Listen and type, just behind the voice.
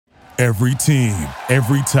Every team,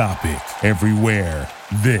 every topic, everywhere.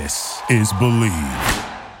 This is Believe. Felton,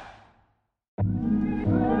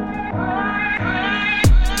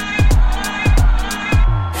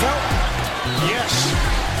 yes.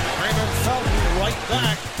 Raymond Felton right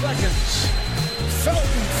back. Seconds.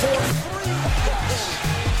 Felton for three.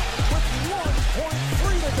 With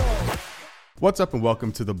 1.3 to go. What's up and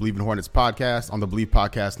welcome to the Believe in Hornets podcast on the Believe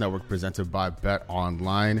Podcast Network presented by Bet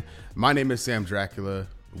Online. My name is Sam Dracula.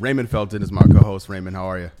 Raymond Felton is my co-host. Raymond, how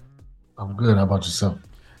are you? I'm good. How about yourself?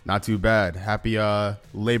 Not too bad. Happy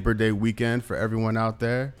Labor Day weekend for everyone out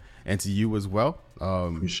there and to you as well.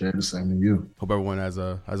 Appreciate the same to you. Hope everyone has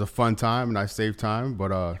a fun time, a nice safe time.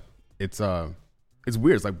 But it's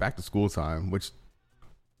weird. It's like back to school time, which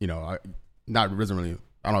isn't really.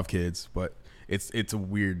 I don't have kids, but it's a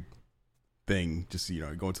weird thing. Just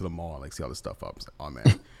going to the mall, like see all this stuff up. It's like, oh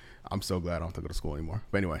man, I'm so glad I don't have to go to school anymore.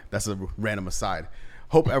 But anyway, that's a random aside.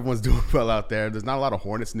 Hope everyone's doing well out there. There's not a lot of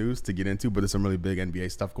Hornets news to get into, but there's some really big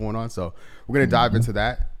NBA stuff going on. So we're going to dive into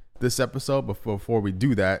that this episode. But before we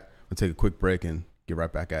do that, we'll take a quick break and get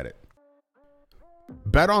right back at it.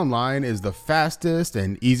 Bet Online is the fastest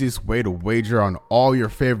and easiest way to wager on all your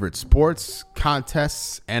favorite sports,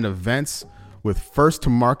 contests, and events with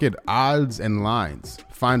first-to-market odds and lines.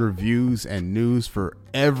 Find reviews and news for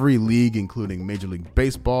every league, including Major League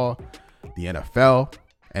Baseball, the NFL,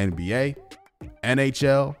 NBA,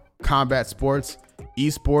 NHL, combat sports,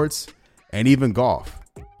 esports, and even golf.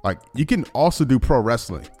 Like, you can also do pro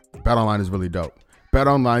wrestling. BetOnline is really dope.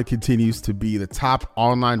 BetOnline continues to be the top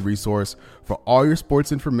online resource for all your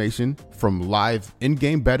sports information, from live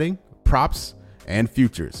in-game betting, props, and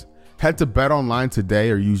futures. Head to BetOnline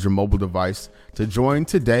today or use your mobile device to join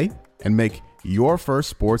today and make your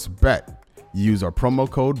first sports bet. Use our promo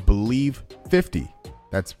code BELIEVE50.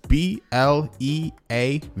 That's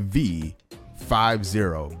BLEAV50,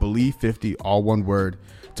 Believe50, all one word,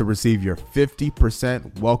 to receive your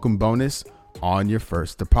 50% welcome bonus on your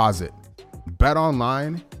first deposit. Bet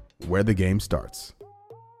Online, where the game starts.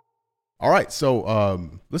 All right,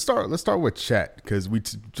 so let's start with Chet, because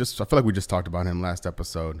I feel like we just talked about him last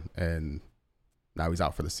episode, and now he's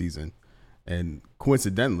out for the season. And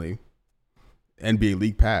coincidentally, NBA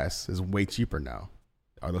League Pass is way cheaper now.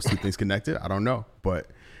 Are those two things connected? I don't know, but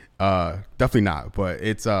definitely not. But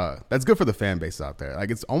it's that's good for the fan base out there.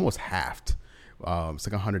 Like, it's almost halved. It's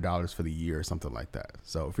like $100 for the year or something like that.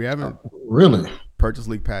 So if you haven't really purchased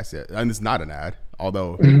League Pass yet, and it's not an ad,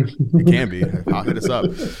 although it can be, I'll hit us up.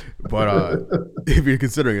 But if you're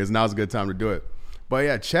considering it, now's a good time to do it. But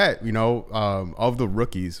yeah, Chet, of the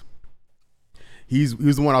rookies, he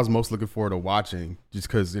was the one I was most looking forward to watching, just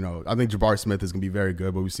because I think Jabari Smith is gonna be very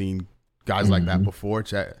good, but we've seen guys like that before.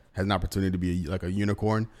 Chet has an opportunity to be like a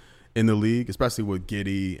unicorn in the league, especially with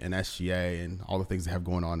Giddey and SGA and all the things they have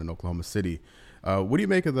going on in Oklahoma City. What do you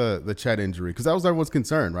make of the Chet injury? Because that was everyone's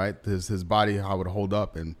concern, right? His body, how it would hold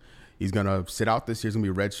up, and he's going to sit out this year. He's going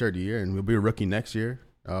to be a red shirt year, and he'll be a rookie next year.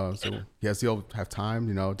 So he'll have time,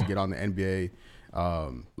 to get on the NBA,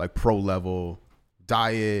 like pro level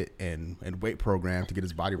diet and weight program to get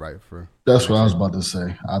his body right for. That's what I was about to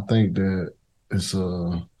say. I think that it's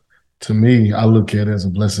to me, I look at it as a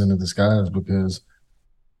blessing in disguise, because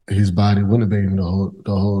his body wouldn't have been able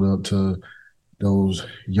to hold up to those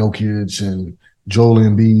Jokic and Joel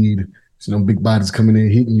Embiid, big bodies coming in,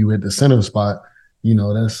 hitting you at the center spot.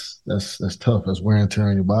 That's tough. That's wear and tear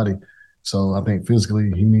on your body. So I think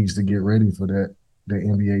physically he needs to get ready for the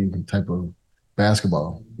NBA type of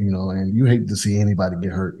basketball, and you hate to see anybody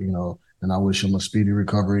get hurt, and I wish him a speedy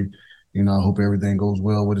recovery. I hope everything goes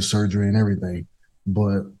well with his surgery and everything.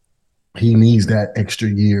 But he needs that extra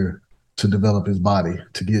year to develop his body,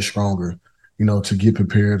 to get stronger, to get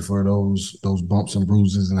prepared for those bumps and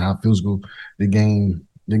bruises, and how physical the game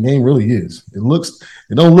really is. It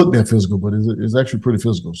don't look that physical, but it's actually pretty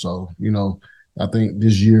physical. So, I think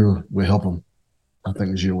this year will help him.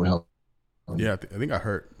 Yeah, I think I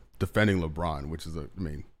heard defending LeBron, which is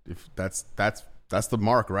if that's the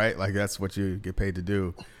mark, right? Like, that's what you get paid to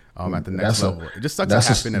do at the next level. It just sucks to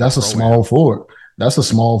happen. That's a small forward. That's a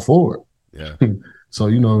small forward. Yeah. So,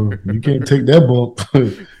 you can't take that bump.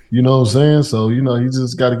 You know what I'm saying? So, he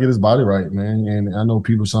just got to get his body right, man. And I know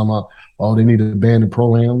people talking about, oh, they need to ban the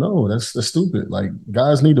pro-am. No, that's stupid. Like,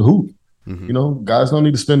 guys need to hoop. Mm-hmm. Guys don't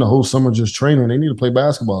need to spend the whole summer just training. They need to play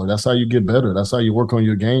basketball. That's how you get better. That's how you work on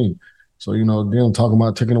your game. So, them talking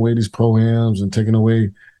about taking away these pro-ams and taking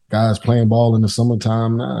away guys playing ball in the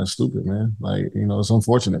summertime, it's stupid, man. Like, it's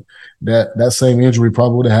unfortunate. That same injury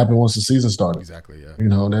probably would have happened once the season started. Exactly, yeah.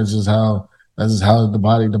 That's that's just how the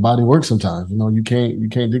body works sometimes. You know, you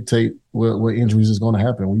can't dictate what injuries is going to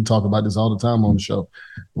happen. We talk about this all the time on the show.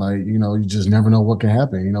 Like, you know, you just never know what can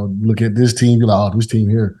happen. You know, look at this team, you're like, oh, this team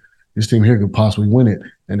here could possibly win it.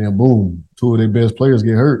 And then boom, two of their best players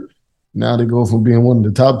get hurt. Now they go from being one of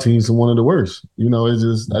the top teams to one of the worst. You know,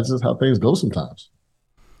 that's just how things go sometimes.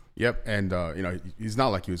 Yep, and you know, he's not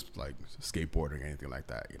like he was like skateboarding or anything like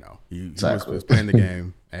that. You know, he was playing the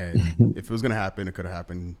game, and if it was gonna happen, it could have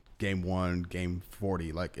happened game 1, game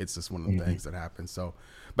 40. Like, it's just one of the things that happens. So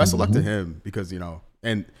best of luck to him, because, you know,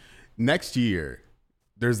 and next year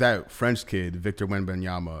there's that French kid Victor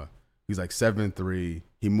Wembanyama. He's like 7'3".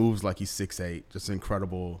 He moves like he's 6'8". Just an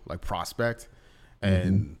incredible like prospect,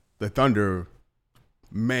 and the Thunder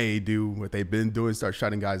may do what they've been doing, start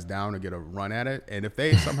shutting guys down or get a run at it. And if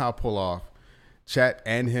they somehow pull off Chet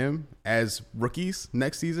and him as rookies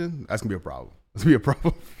next season, that's gonna be a problem. It's gonna be a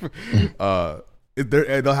problem.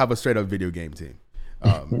 They'll have a straight up video game team.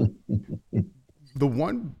 The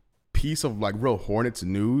one piece of like real Hornets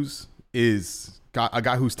news is a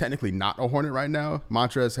guy who's technically not a Hornet right now,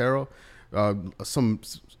 Montrezl Harrell. Some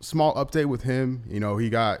small update with him. You know, he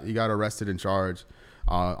got arrested and charged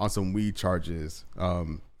on some weed charges.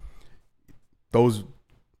 Those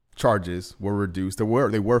charges were reduced. They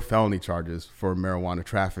were felony charges for marijuana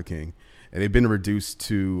trafficking, and they've been reduced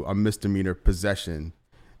to a misdemeanor possession.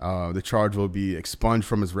 The charge will be expunged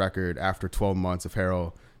from his record after 12 months if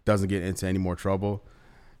Harrell doesn't get into any more trouble.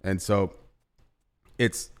 And so I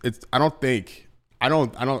don't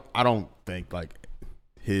think like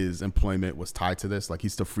his employment was tied to this. Like,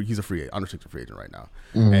 he's a unrestricted free agent right now.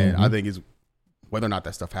 And I think whether or not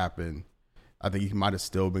that stuff happened, I think he might have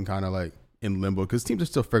still been kind of like in limbo, because teams are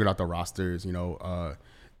still figuring out the rosters. You know,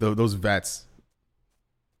 those vets,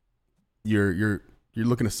 you're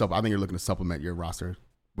looking to I think you're looking to supplement your roster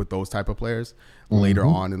with those type of players later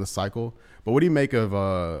on in the cycle. But what do you make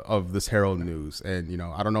of this Harrell news? And, you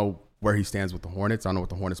know, I don't know where he stands with the Hornets. I don't know what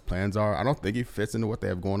the Hornets' plans are. I don't think he fits into what they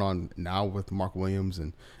have going on now with Mark Williams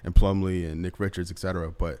and Plumlee and Nick Richards, et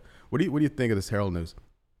cetera. But what do you think of this Harrell news?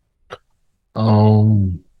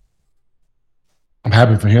 I'm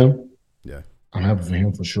happy for him. Yeah, I'm happy for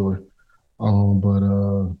him for sure. But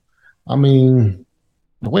I mean,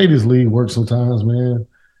 the way this league works sometimes, man,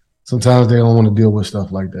 sometimes they don't want to deal with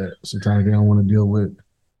stuff like that. Sometimes they don't want to deal with,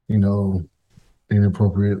 you know,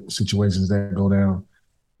 inappropriate situations that go down.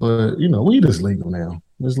 But, you know, weed is legal now.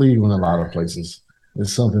 It's legal in a lot of places.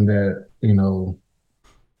 It's something that, you know,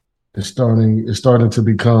 it's starting to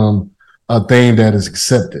become a thing that is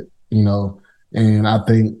accepted, you know. And I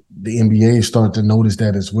think the NBA is starting to notice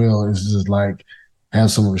that as well. It's just like, have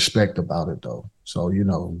some respect about it, though. So, you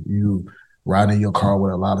know, you riding your car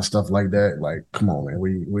with a lot of stuff like that, like, come on, man,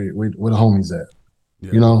 where the homies at?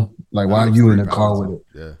 Yeah. You know, like, why are you in the car with it?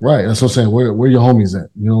 Yeah. Right, that's what I'm saying. Where your homies at?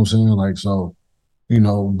 You know what I'm saying? Like, so, you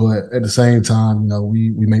know, but at the same time, you know,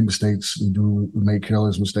 we make mistakes. We make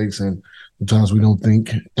careless mistakes, and sometimes we don't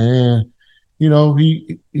think. And, you know,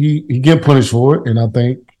 he get punished for it, and I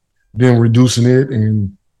think then reducing it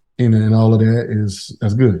and all of that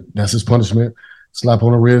that's good. That's his punishment. Slap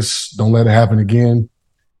on the wrist. Don't let it happen again.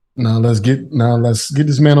 Now let's get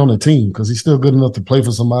this man on the team, because he's still good enough to play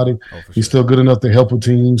for somebody. He's still good enough to help a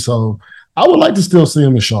team. So I would like to still see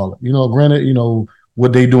him in Charlotte. You know, granted, you know,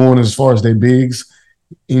 what they doing as far as their bigs,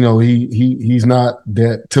 you know, he's not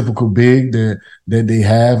that typical big that they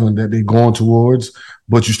have and that they're going towards,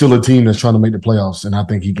 but you're still a team that's trying to make the playoffs, and I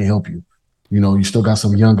think he can help you. You know, you still got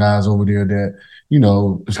some young guys over there that, you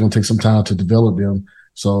know, it's going to take some time to develop them.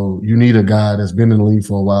 So you need a guy that's been in the league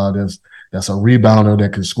for a while, that's a rebounder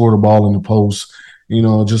that can score the ball in the post. You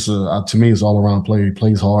know, just to me, it's all around play. He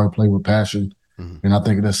plays hard, play with passion. And I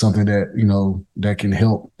think that's something that, you know, that can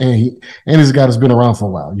help. And he's a guy that's been around for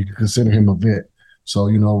a while. You can consider him a vet. So,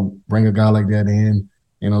 you know, bring a guy like that in,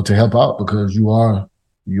 you know, to help out, because you are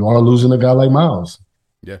losing a guy like Miles.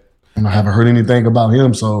 Yeah. And I haven't heard anything about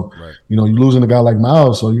him. So, you know, you're losing a guy like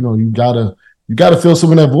Miles. So, you know, you gotta fill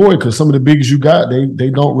some of that void, because some of the bigs you got, they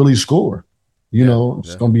don't really score. You know,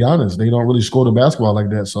 just gonna be honest, they don't really score the basketball like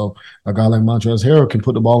that. So a guy like Montrezl Harrell can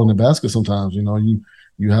put the ball in the basket sometimes. You know,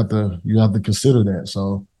 you have to consider that.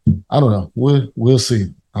 So I don't know. We'll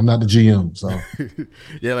see. I'm not the GM, so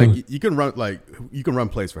yeah, like you can run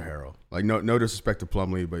plays for Harrell. Like, no disrespect to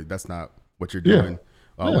Plumlee, but that's not what you're doing.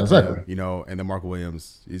 Exactly. Him, you know, and then Mark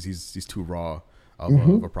Williams he's too raw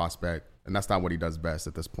of a prospect, and that's not what he does best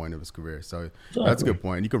at this point of his career. So that's a good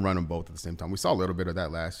point. You can run them both at the same time. We saw a little bit of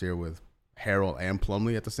that last year with Harrell and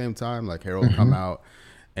Plumlee at the same time. Like, Harrell will come out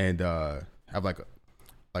and have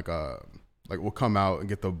we'll come out and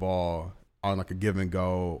get the ball on like a give and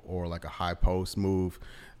go or like a high post move.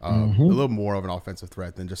 A little more of an offensive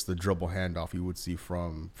threat than just the dribble handoff you would see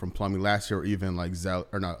from Plumlee last year, or even like Zeller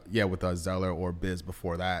with Zeller or Biz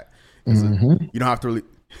before that. You don't have to really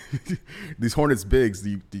these Hornets bigs.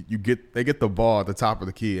 They get the ball at the top of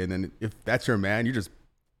the key, and then if that's your man,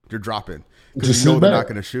 you're dropping because you know they're not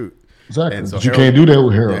going to shoot. Exactly. And so but you can't do that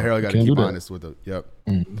with Harold. Yeah, Harold got to keep honest with it. Yep.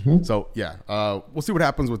 So yeah, we'll see what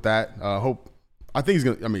happens with that. I think he's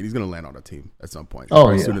gonna land on a team at some point.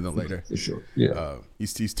 Oh, yeah. Sooner than later. For sure. Yeah.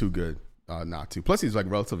 He's too good not to. Plus, he's like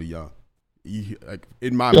relatively young. In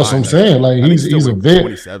my mind, that's what I'm saying. Like he's a vet.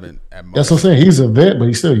 27 at most. That's what I'm saying. He's a vet, but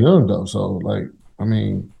he's still young though. So like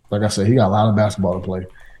I said, he got a lot of basketball to play.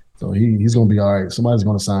 So he's gonna be all right. Somebody's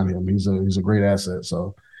gonna sign him. He's a great asset.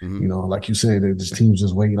 So like you said, this team's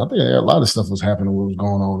just waiting. I think a lot of stuff was happening. What was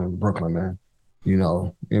going on in Brooklyn, man.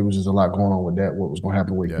 It was just a lot going on with that. What was going to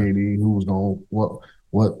happen with KD? Who was going?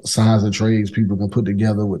 What signs of trades people can put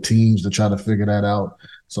together with teams to try to figure that out.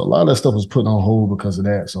 So a lot of that stuff was put on hold because of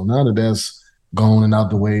that. So now that that's gone and out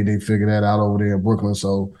the way, they figured that out over there in Brooklyn.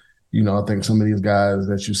 So I think some of these guys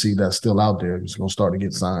that you see that's still out there is going to start to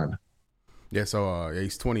get signed. Yeah. So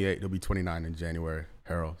he's 28. He'll be 29 in January.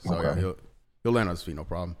 Harold. So he'll land on his feet, no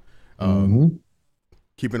problem.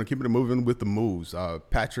 Keeping it moving with the moves.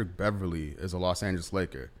 Patrick Beverley is a Los Angeles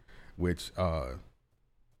Laker, which the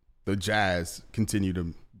Jazz continue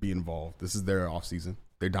to be involved. This is their offseason.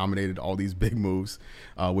 They dominated all these big moves,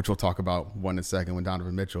 which we'll talk about one in a second with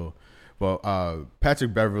Donovan Mitchell. Well,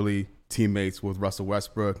 Patrick Beverley, teammates with Russell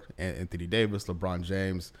Westbrook, and Anthony Davis, LeBron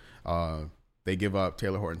James. They give up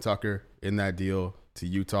Taylor Horton-Tucker in that deal to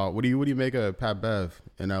Utah. What do you make of Pat Bev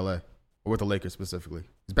in LA, or with the Lakers specifically?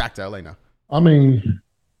 He's back to LA now. I mean,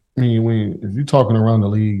 if you're talking around the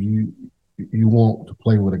league, you want to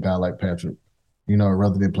play with a guy like Patrick,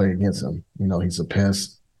 rather than play against him. He's a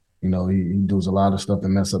pest. He does a lot of stuff to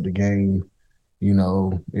mess up the game.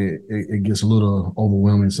 It gets a little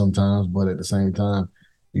overwhelming sometimes, but at the same time,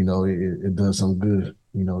 it does some good.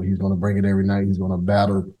 He's going to bring it every night. He's going to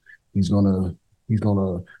battle. He's going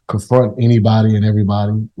to confront anybody and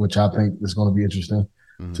everybody, which I think is going to be interesting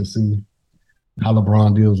to see how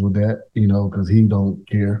LeBron deals with that, because he don't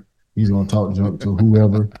care. He's going to talk junk to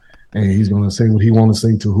whoever, and he's going to say what he want to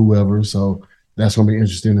say to whoever. So that's going to be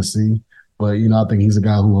interesting to see. But, I think he's a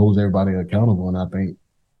guy who holds everybody accountable, and I think,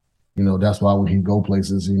 that's why when he go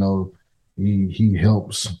places, he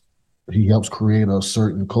helps create a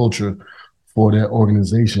certain culture for that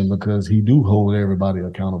organization because he do hold everybody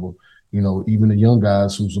accountable. Even the young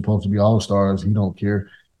guys who's supposed to be all-stars, he don't care.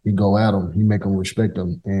 He go at them. He make them respect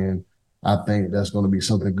them, and I think that's going to be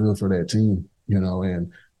something good for that team,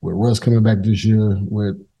 and with Russ coming back this year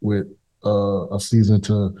with a season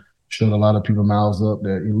to shut a lot of people mouths up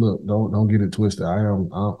that, look, don't get it twisted.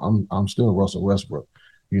 I'm still Russell Westbrook.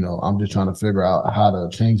 I'm just trying to figure out how to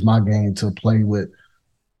change my game to play with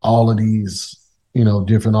all of these,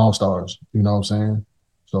 different all-stars, you know what I'm saying?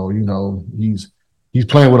 So, he's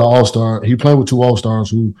playing with an all-star. He played with two all-stars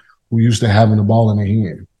who used to having the ball in their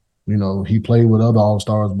hand. He played with other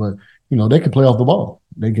all-stars, but they can play off the ball.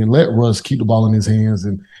 They can let Russ keep the ball in his hands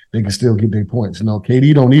and they can still get their points.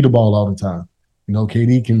 KD don't need the ball all the time.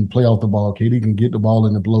 KD can play off the ball. KD can get the ball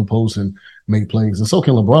in the low post and make plays. And so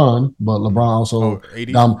can LeBron, but LeBron also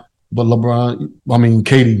KD. But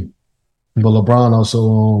LeBron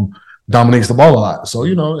also dominates the ball a lot. So,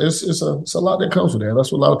 it's a lot that comes with that.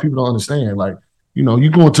 That's what a lot of people don't understand. Like, you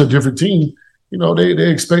go into a different team,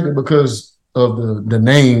 they expect it because of the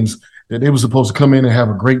names that they were supposed to come in and have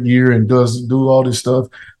a great year and do all this stuff.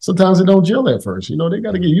 Sometimes it don't gel at first. They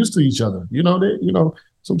got to get used to each other.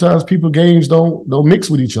 Sometimes games don't mix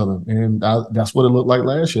with each other, and that's what it looked like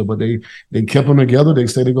last year. But they kept them together. They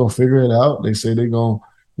say they're gonna figure it out. They say they're gonna,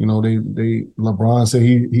 LeBron said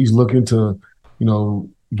he's looking to,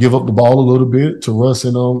 give up the ball a little bit to Russ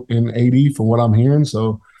and AD from what I'm hearing.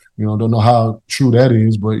 So. Don't know how true that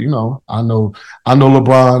is, but I know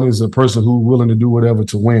LeBron is a person who's willing to do whatever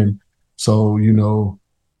to win. So,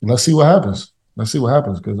 let's see what happens. Because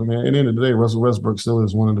at the end of the day, Russell Westbrook still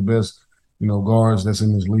is one of the best, guards that's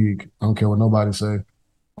in this league. I don't care what nobody say.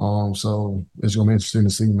 So it's gonna be interesting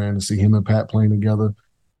to see, man, to see him and Pat playing together.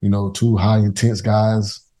 Two high intense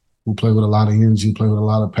guys who play with a lot of energy, play with a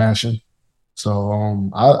lot of passion. So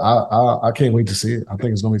I can't wait to see it. I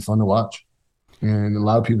think it's gonna be fun to watch. And a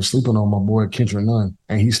lot of people sleeping on my boy Kendrick Nunn.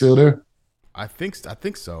 And he's still there? I think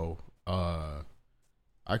so. I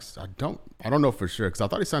don't know for sure because I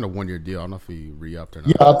thought he signed a 1-year deal. I don't know if he re-upped or not.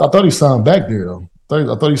 Yeah, I thought he signed back there though.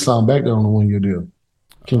 I thought he signed back there on a 1-year deal.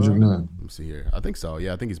 Kendrick Nunn. Let me see here. I think so.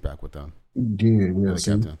 Yeah, I think he's back with them. Yeah.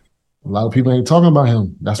 Captain. A lot of people ain't talking about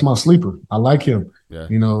him. That's my sleeper. I like him. Yeah.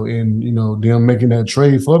 And them making that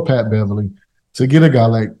trade for Pat Beverly to get a guy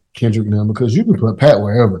like Kendrick Nunn, because you can put Pat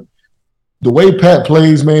wherever. The way Pat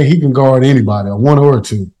plays, man, he can guard anybody, a one or a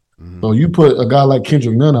two. Mm-hmm. So you put a guy like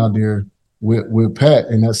Kendrick Nunn out there with Pat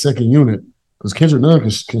in that second unit, because Kendrick Nunn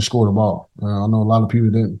can score the ball. I know a lot of people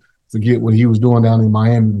didn't forget what he was doing down in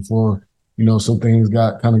Miami before, some things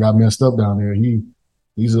got messed up down there.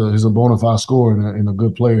 He's a bona fide scorer and a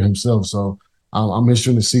good player himself. So I'm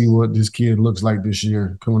interested to see what this kid looks like this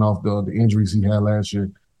year, coming off the injuries he had last year,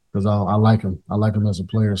 because I like him. I like him as a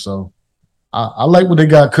player. So I like what they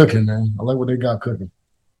got cooking, man. I like what they got cooking.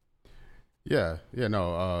 Yeah,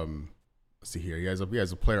 no. Let's see here. He has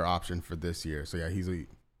a player option for this year. So yeah,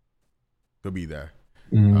 he'll be there.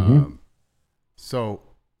 Mm-hmm. So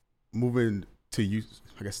moving to you,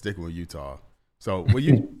 I guess sticking with Utah. So what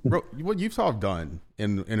Utah have done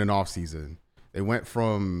in an offseason, they went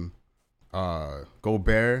from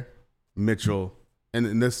Gobert, Mitchell, and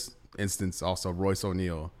in this instance also Royce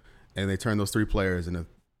O'Neal, and they turned those three players into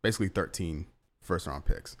basically 13 first-round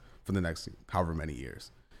picks for the next however many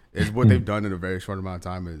years. Is what they've done in a very short amount of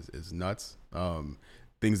time is nuts.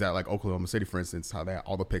 Things that like Oklahoma City, for instance, how they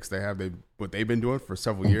all the picks they have, what they've been doing for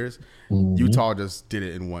several years. Mm-hmm. Utah just did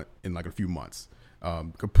it in like a few months.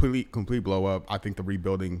 Complete blow up. I think the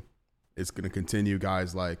rebuilding is going to continue.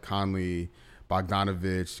 Guys like Conley,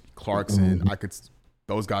 Bogdanovich, Clarkson.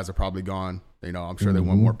 Those guys are probably gone. I'm sure they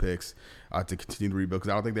want more picks to continue to rebuild,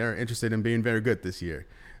 because I don't think they're interested in being very good this year.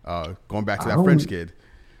 Going back to that French kid.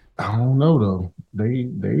 I don't know though. They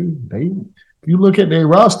if you look at their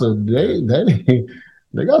roster,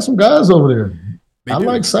 they got some guys over there. I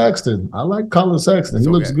like Saxton. I like Colin Saxton. He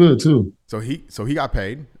looks good too. So he got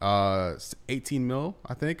paid $18 million,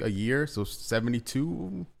 I think, a year. So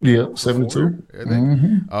 72. Yeah, 72. I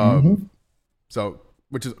think. So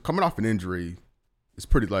which is coming off an injury. It's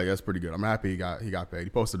that's pretty good. I'm happy he got paid. He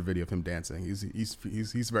posted a video of him dancing.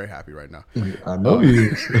 He's very happy right now. I know he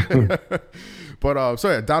is. But so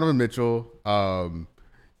yeah, Donovan Mitchell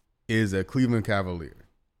is a Cleveland Cavalier,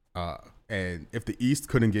 and if the East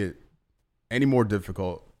couldn't get any more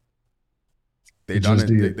difficult, they just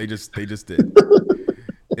did.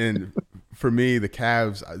 And for me, the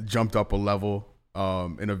Cavs jumped up a level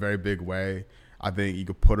in a very big way. I think you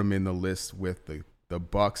could put them in the list with the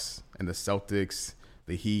Bucks and the Celtics,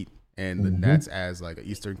 the Heat, and the Nets as like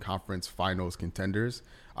Eastern Conference Finals contenders.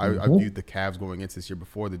 I viewed the Cavs going into this year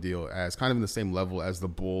before the deal as kind of in the same level as the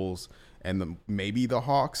Bulls and maybe the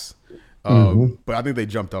Hawks. But I think they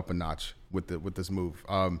jumped up a notch with this move.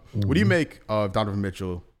 What do you make of Donovan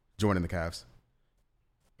Mitchell joining the Cavs?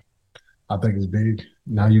 I think it's big.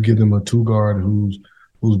 Now you give them a two guard who's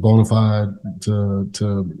bona fide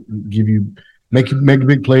to give you make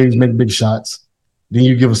big plays, make big shots. Then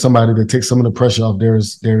you give us somebody that takes some of the pressure off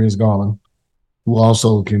Darius Garland, who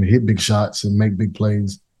also can hit big shots and make big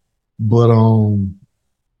plays. But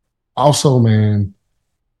also, man,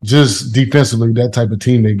 just defensively, that type of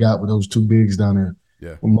team they got with those two bigs down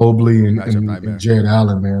there, with Mobley and Jared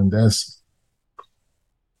Allen, man, that's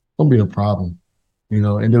gonna be a problem,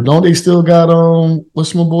 And then don't they still got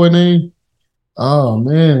what's my boy name? Oh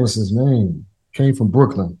man, what's his name? Came from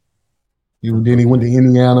Brooklyn. Then he went to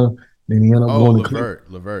Indiana. Then he ended up going to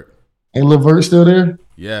LeVert. Ain't LeVert still there?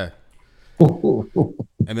 Yeah.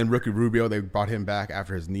 And then Ricky Rubio, they brought him back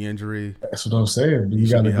after his knee injury. That's what I'm saying. You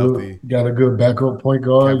got a good backup point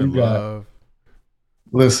guard. Kevin Love.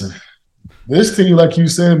 Listen, this team, like you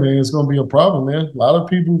said, man, it's gonna be a problem, man. A lot of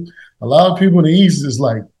people in the East is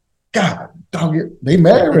like, God, they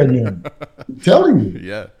mad right now. I'm telling you.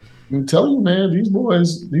 Yeah. I'm telling you, man, these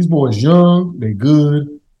boys young, they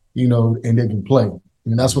good, and they can play.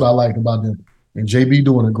 And that's what I like about them. And JB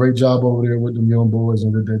doing a great job over there with them young boys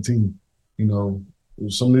and with that team.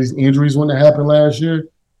 Some of these injuries when they happened last year,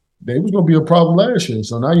 they was going to be a problem last year.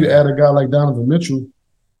 So now you add a guy like Donovan Mitchell,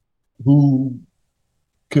 who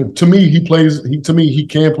he can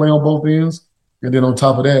play on both ends. And then on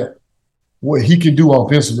top of that, what he can do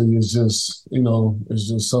offensively is just, is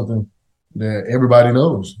just something that everybody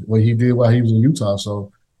knows what he did while he was in Utah.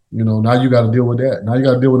 So, now you got to deal with that. Now you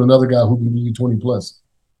got to deal with another guy who can give you 20 plus.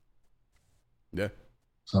 Yeah.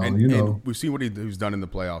 So, and we've seen what he's done in the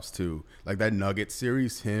playoffs too. Like that Nuggets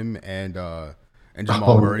series, him and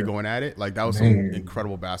Jamal Murray going at it. Like that was some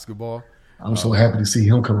incredible basketball. I'm so happy to see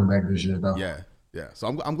him coming back this year, though. Yeah. So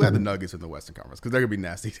I'm glad the Nuggets in the Western Conference, because they're gonna be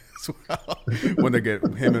nasty as well when they get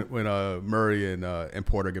when Murray and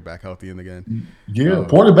Porter get back healthy again. Yeah,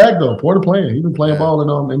 Porter back though. Porter playing. He's been playing ball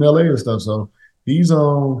in LA and stuff. So he's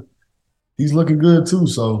he's looking good too.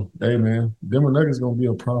 So hey man, Denver Nuggets gonna be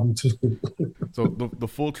a problem too. So the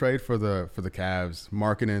full trade for the Cavs,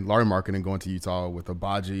 Larry Markkinen going to Utah with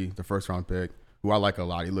Abaji, the first round pick, who I like a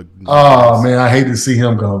lot. He looked nice. Oh man, I hate to see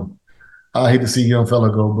him go. I hate to see young fella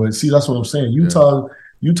go, but see, that's what I'm saying.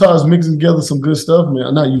 Utah's mixing together some good stuff,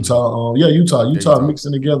 man. Not Utah. Utah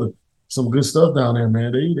mixing together some good stuff down there,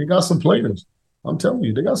 man. They got some players. I'm telling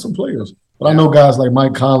you, they got some players. But I know guys like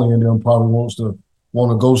Mike Conley and them probably want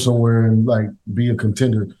to go somewhere and like be a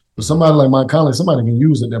contender. But somebody like Mike Conley, somebody can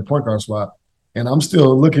use at that point guard spot. And I'm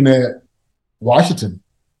still looking at Washington.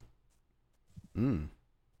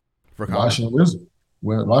 For Washington Wizards.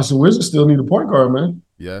 Well, Washington Wizards still need a point guard, man.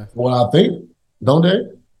 Yeah. Well, I think, don't they?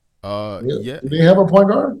 Yeah. Do they have a point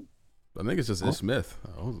guard? I think it's just Ish Smith.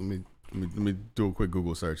 Let me do a quick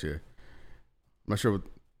Google search here. I'm not sure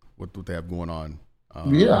what they have going on. I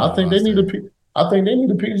think they need a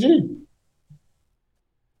PG.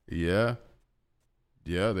 Yeah.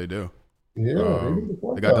 Yeah, they do. Yeah,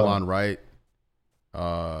 they got DeLon Wright.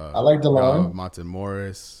 I like DeLon. Monte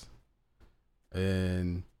Morris.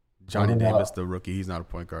 And Johnny Davis, the rookie. He's not a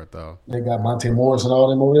point guard, though. They got Monte Morris and all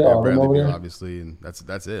them over there. Yeah, Bradley Beal, obviously, and that's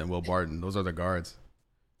it. And Will Barton. Those are the guards.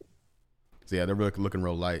 So, yeah, they're really looking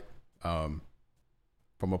real light from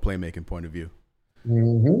a playmaking point of view.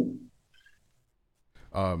 Mm-hmm.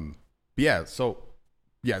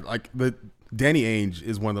 Like the Danny Ainge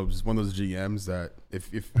is one of those GMs that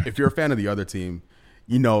if you're a fan of the other team,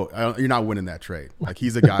 you know you're not winning that trade. Like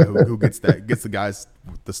he's a guy who gets the guys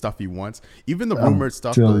the stuff he wants. Even the rumored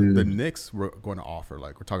stuff the Knicks were going to offer,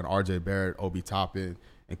 like we're talking R.J. Barrett, Obi Toppin,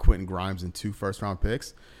 and Quentin Grimes and 2 first-round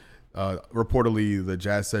picks. Reportedly, the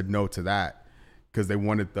Jazz said no to that because they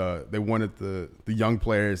wanted the young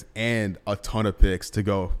players and a ton of picks to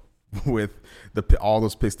go with all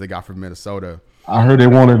those picks they got from Minnesota. I heard they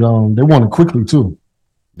wanted quickly too.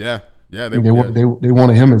 Yeah, they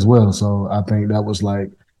wanted him as well. So I think that was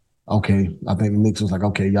like, okay. I think the Knicks was like,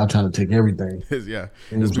 okay, y'all trying to take everything. Yeah,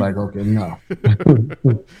 and it was like, okay, no.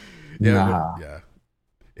 Yeah.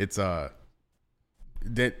 It's Danny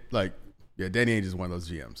Ainge is one of those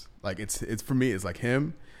GMs. Like it's for me, it's like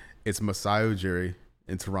him. It's Masai Ujiri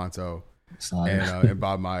in Toronto, and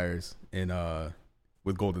Bob Myers in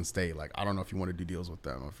with Golden State. Like I don't know if you want to do deals with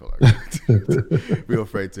them. I feel like feel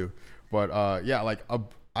afraid to, but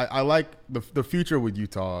I like the future with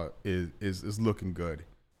Utah is looking good.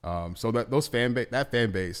 So that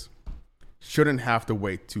fan base shouldn't have to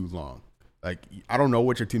wait too long. Like I don't know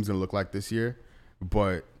what your team's gonna look like this year,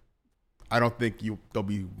 but I don't think they'll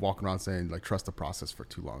be walking around saying like trust the process for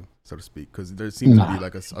too long, so to speak, because there seems to be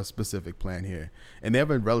like a specific plan here, and they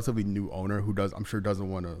have a relatively new owner who I'm sure doesn't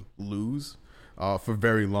want to lose for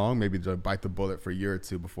very long. Maybe to bite the bullet for a year or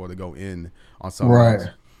two before they go in on something. Right. Else.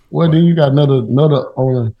 Well, then you got another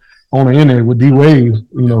owner in there with D Wade,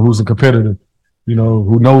 who's a competitor,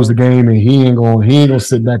 who knows the game, and he ain't gonna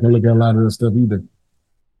sit back and look at a lot of this stuff either.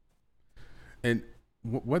 And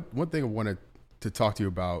one thing I wanted to talk to you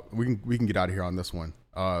about, we can get out of here on this one.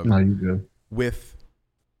 No, you good. With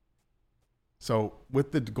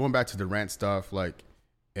the going back to the Durant stuff, like,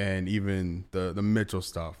 and even the Mitchell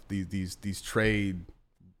stuff, these trade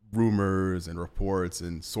rumors and reports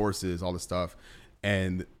and sources, all this stuff,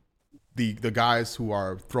 and the guys who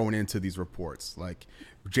are thrown into these reports, like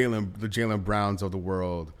the Jaylen Browns of the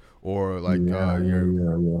world, or like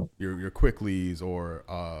your Quickleys or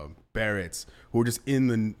Barretts, who are just in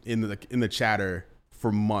the chatter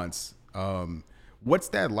for months. What's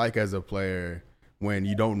that like as a player when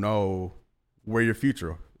you don't know where your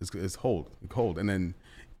future is hold? And then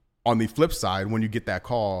on the flip side, when you get that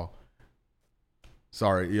call,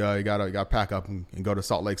 sorry, you gotta pack up and go to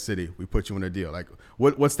Salt Lake City. We put you in a deal. Like,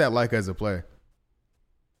 what's that like as a player?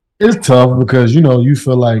 It's tough because, you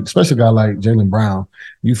feel like, especially a guy like Jaylen Brown,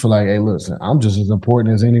 you feel like, hey, listen, I'm just as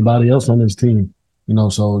important as anybody else on this team.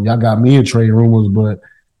 So y'all got me in trade rumors, but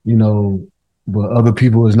other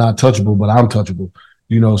people is not touchable, but I'm touchable.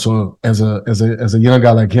 So as a young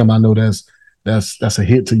guy like him, I know that's a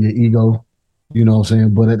hit to your ego, you know what I'm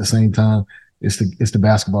saying? But at the same time, it's the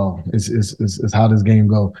basketball. It's how this game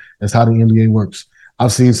go. It's how the NBA works.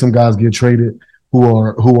 I've seen some guys get traded who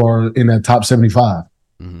are in that top 75.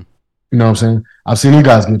 Mm-hmm. You know what I'm saying? I've seen you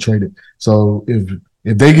guys get traded. So if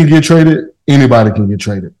they can get traded, anybody can get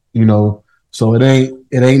traded. So it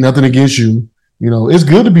ain't nothing against you. It's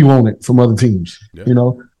good to be wanted from other teams. Yeah.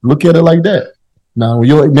 Look at it like that. Now, when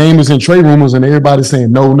your name is in trade rumors and everybody's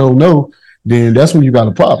saying no, no, no, then that's when you got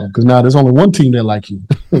a problem, because now there's only one team that like you.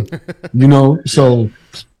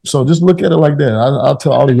 So just look at it like that. I'll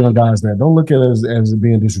tell all the young guys that. Don't look at it as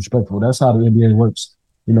being disrespectful. That's how the NBA works.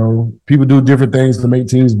 People do different things to make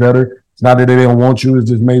teams better, It's not that they don't want you.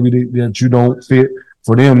 It's just maybe that you don't fit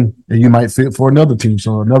for them and you might fit for another team.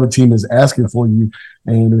 So another team is asking for you,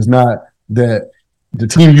 and it's not that the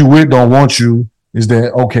team you with don't want you. Is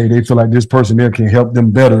that, okay, they feel like this person there can help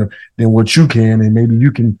them better than what you can, and maybe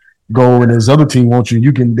you can go and this other team wants you.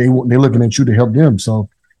 They're looking at you to help them. So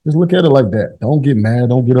just look at it like that. Don't get mad.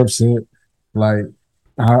 Don't get upset. Like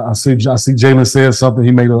I see Jalen said something.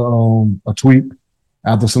 He made a tweet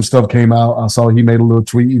after some stuff came out. I saw he made a little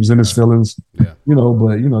tweet. He was in his feelings, but you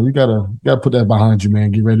gotta put that behind you,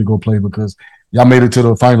 man. Get ready to go play because y'all made it to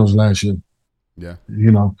the finals last year. Yeah,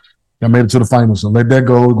 y'all made it to the finals, so let that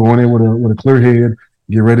go. Go in with a clear head.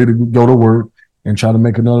 Get ready to go to work and try to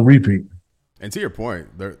make another repeat. And to your point,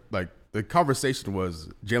 the conversation was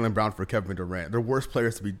Jaylen Brown for Kevin Durant. They're worst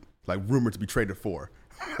players to be rumored to be traded for.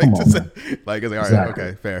 It's like, all right,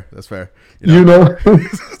 okay, fair. That's fair.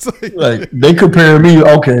 Like they compare me.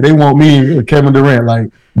 Okay, they want me with Kevin Durant.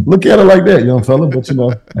 Like, look at it like that, young fella. But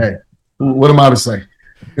hey, what am I to say?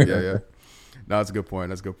 Yeah. No, that's a good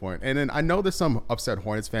point. And then I know there's some upset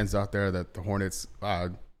Hornets fans out there that the Hornets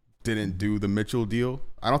didn't do the Mitchell deal.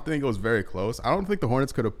 I don't think it was very close. I don't think the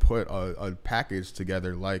Hornets could have put a package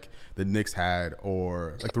together like the Knicks had,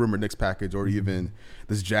 or like the rumored Knicks package, or even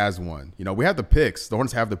this Jazz one. We have the picks. The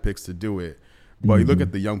Hornets have the picks to do it, but you look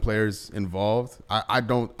at the young players involved. I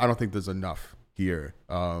don't think there's enough here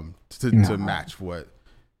to match what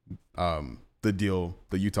the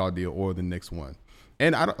Utah deal or the Knicks one.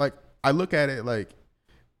 And I look at it like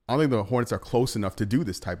I don't think the Hornets are close enough to do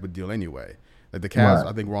this type of deal anyway. Like the Cavs,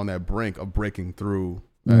 I think we're on that brink of breaking through.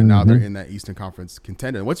 Now they're in that Eastern Conference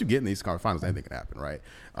contender. And once you get in the Eastern Conference Finals, anything can happen, right?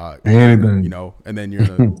 Anything. And then you're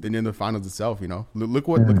in the finals itself. Look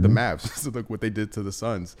at the Mavs. Look what they did to the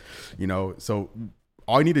Suns. So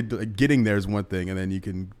all you need to do, getting there is one thing, and then you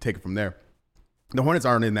can take it from there. The Hornets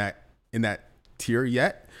aren't in that tier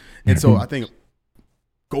yet, and so I think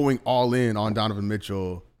going all in on Donovan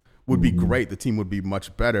Mitchell would be great. The team would be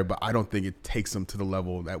much better, but I don't think it takes them to the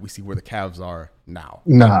level that we see where the Cavs are now.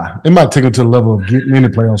 Nah, it might take them to the level of getting in the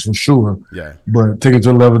playoffs for sure. Yeah, but take it to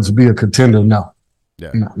the level to be a contender, no.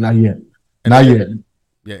 Yeah, no, not yet. Not yet.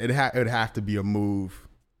 Yeah, it'd have to be a move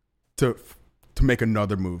to make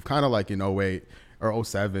another move, kind of like in 08 or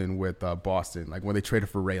 07 with Boston, like when they traded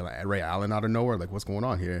for Ray Allen out of nowhere. Like, what's going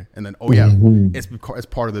on here? And then it's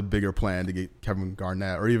part of the bigger plan to get Kevin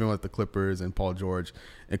Garnett, or even with the Clippers and Paul George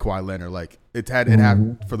and Kawhi Leonard. Like it had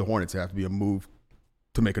for the Hornets to have to be a move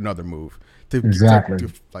to make another move to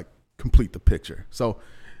complete the picture. So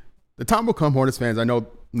the time will come, Hornets fans. I know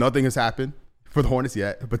nothing has happened for the Hornets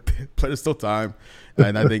yet, but there's still time.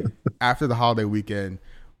 And I think after the holiday weekend,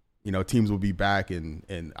 teams will be back,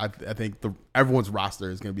 and I think everyone's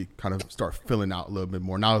roster is going to be kind of start filling out a little bit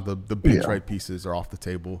more now that the big trade pieces are off the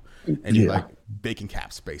table, and vacant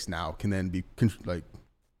cap space now can then be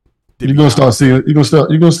you're gonna start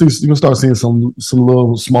seeing some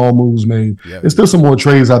little small moves made. Yeah. There's still some more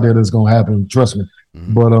trades out there that's gonna happen. Trust me,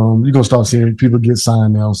 but you're gonna start seeing people get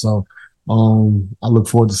signed now. So I look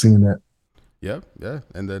forward to seeing that. Yeah,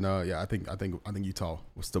 and then I think Utah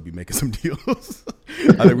will still be making some deals.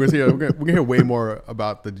 I think we're gonna hear way more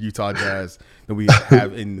about the Utah Jazz than we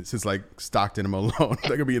have since like Stockton and Malone.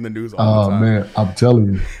 They're gonna be in the news all the time. Oh man, I'm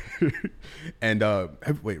telling you. And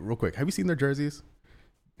wait, real quick, have you seen their jerseys?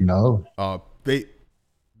 No.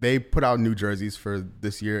 They put out new jerseys for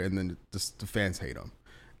this year, and then just the fans hate them,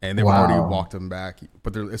 and they've already walked them back.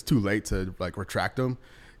 But it's too late to retract them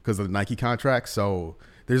because of the Nike contract. So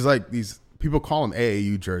there's these. People call them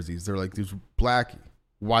AAU jerseys. They're like these black,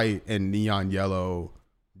 white, and neon yellow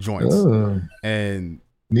joints. And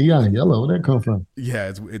neon yellow, where'd that come from?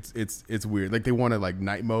 Yeah, it's weird. Like they want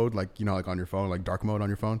night mode, like on your phone, like dark mode on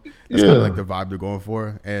your phone. That's kind of the vibe they're going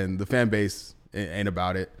for. And the fan base ain't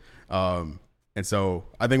about it. And so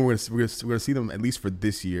I think we're gonna see them at least for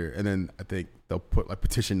this year. And then I think they'll put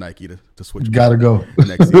petition Nike to switch. Gotta go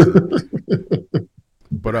next season.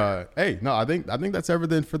 But hey, no, I think that's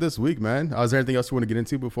everything for this week, man. Is there anything else you want to get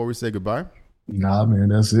into before we say goodbye? Nah, man,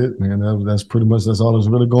 that's it, man. That's pretty much that's all that's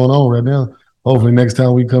really going on right now. Hopefully, next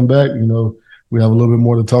time we come back, we have a little bit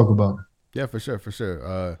more to talk about. Yeah, for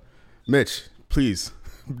sure. Mitch, please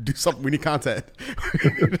do something. We need content.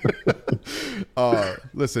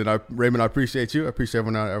 Listen, Raymond, I appreciate you. I appreciate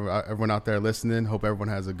everyone out there listening. Hope everyone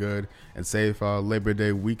has a good and safe Labor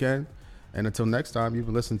Day weekend. And until next time, you've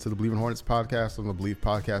been listening to the Bleav in Hornets podcast on the Bleav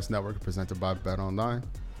Podcast Network, presented by BetOnline.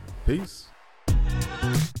 Peace.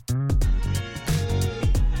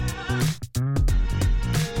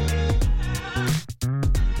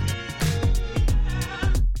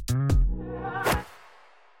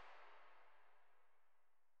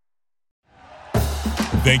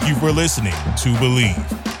 Thank you for listening to Believe.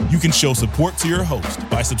 You can show support to your host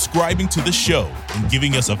by subscribing to the show and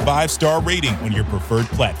giving us a 5-star rating on your preferred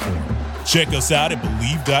platform. Check us out at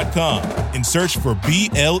Believe.com and search for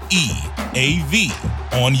BLEAV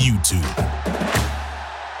on YouTube.